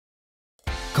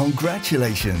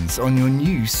Congratulations on your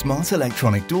new smart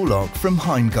electronic door lock from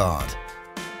Heimgard.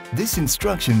 This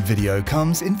instruction video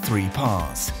comes in 3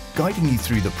 parts, guiding you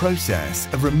through the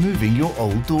process of removing your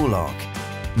old door lock,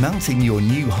 mounting your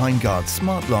new Heimgard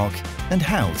Smart Lock, and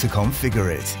how to configure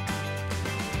it.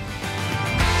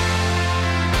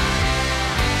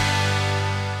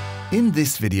 In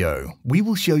this video, we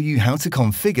will show you how to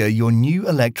configure your new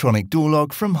electronic door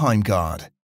lock from Heimgard.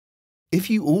 If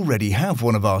you already have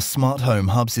one of our smart home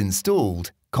hubs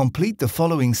installed, complete the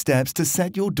following steps to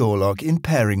set your door lock in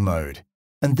pairing mode,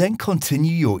 and then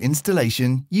continue your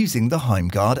installation using the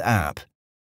Heimgard app.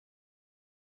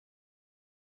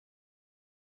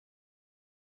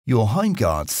 Your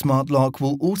Heimgard Smart Lock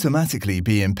will automatically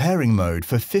be in pairing mode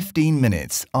for 15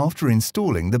 minutes after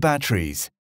installing the batteries.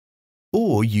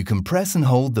 Or you can press and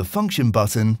hold the function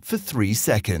button for 3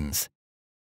 seconds.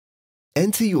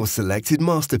 Enter your selected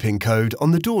master PIN code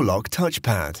on the door lock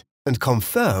touchpad and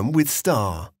confirm with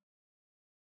star.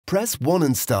 Press 1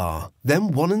 and star,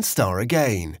 then 1 and star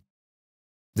again.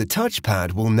 The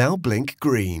touchpad will now blink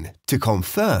green to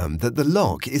confirm that the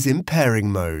lock is in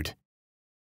pairing mode.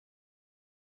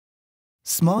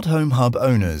 Smart Home Hub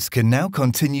owners can now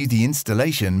continue the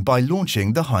installation by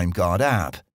launching the Heimgard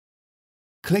app.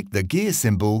 Click the gear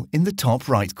symbol in the top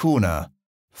right corner,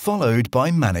 followed by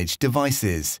Manage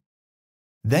Devices.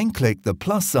 Then click the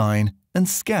plus sign and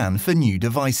scan for new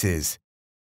devices.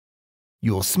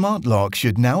 Your smart lock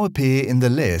should now appear in the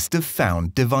list of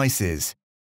found devices.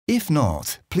 If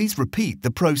not, please repeat the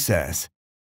process.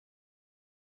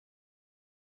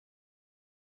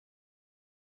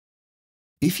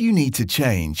 If you need to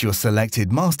change your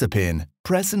selected master PIN,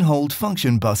 press and hold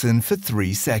function button for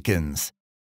 3 seconds.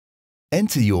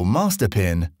 Enter your master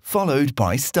PIN followed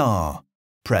by star.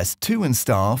 Press 2 and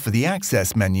star for the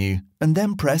access menu and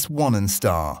then press 1 and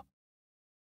star.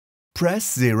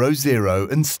 Press 00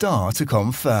 and star to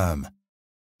confirm.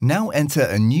 Now enter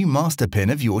a new master PIN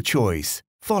of your choice,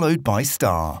 followed by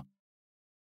star.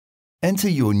 Enter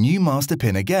your new master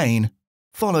PIN again,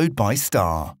 followed by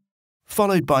star,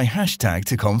 followed by hashtag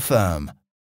to confirm.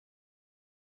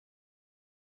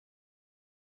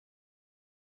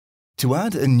 To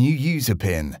add a new user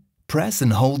PIN, press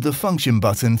and hold the function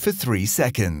button for 3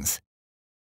 seconds.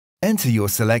 Enter your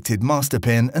selected master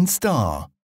PIN and star.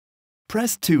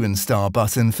 Press 2 and star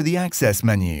button for the access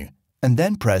menu, and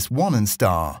then press 1 and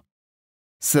star.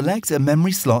 Select a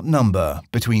memory slot number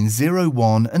between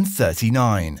 01 and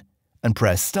 39, and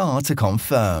press star to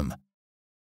confirm.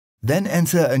 Then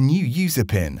enter a new user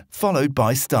PIN followed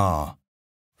by star,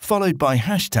 followed by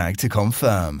hashtag to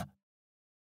confirm.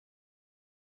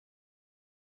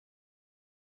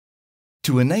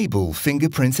 To enable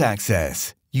fingerprint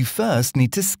access, you first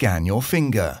need to scan your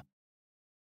finger.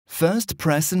 First,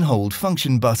 press and hold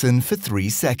function button for 3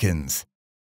 seconds.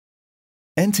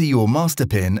 Enter your master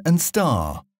PIN and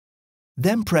star.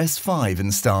 Then press 5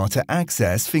 and star to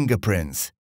access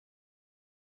fingerprints.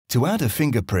 To add a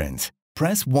fingerprint,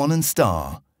 press 1 and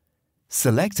star.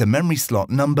 Select a memory slot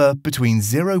number between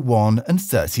 01 and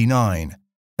 39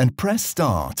 and press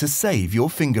star to save your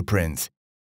fingerprint.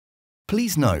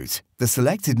 Please note, the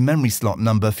selected memory slot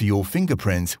number for your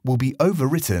fingerprint will be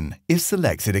overwritten if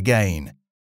selected again.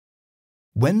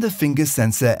 When the finger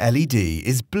sensor LED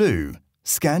is blue,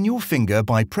 scan your finger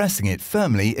by pressing it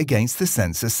firmly against the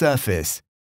sensor surface.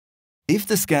 If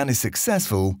the scan is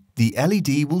successful, the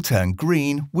LED will turn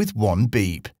green with 1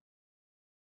 beep.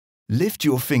 Lift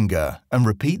your finger and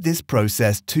repeat this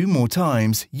process 2 more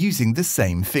times using the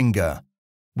same finger.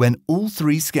 When all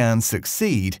 3 scans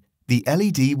succeed, the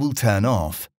LED will turn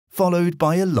off, followed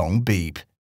by a long beep.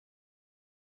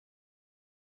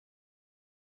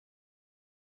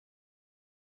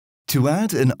 To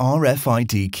add an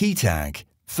RFID key tag,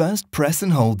 first press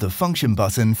and hold the function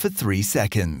button for 3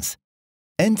 seconds.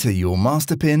 Enter your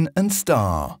master PIN and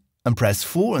star, and press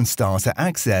 4 and star to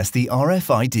access the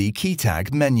RFID key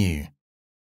tag menu.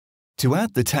 To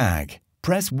add the tag,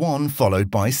 press 1 followed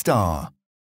by star.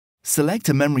 Select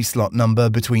a memory slot number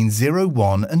between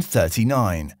 01 and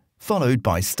 39, followed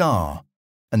by star,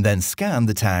 and then scan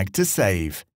the tag to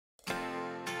save.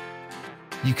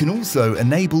 You can also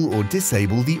enable or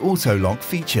disable the auto lock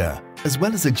feature, as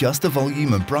well as adjust the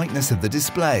volume and brightness of the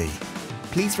display.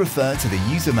 Please refer to the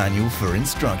user manual for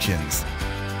instructions.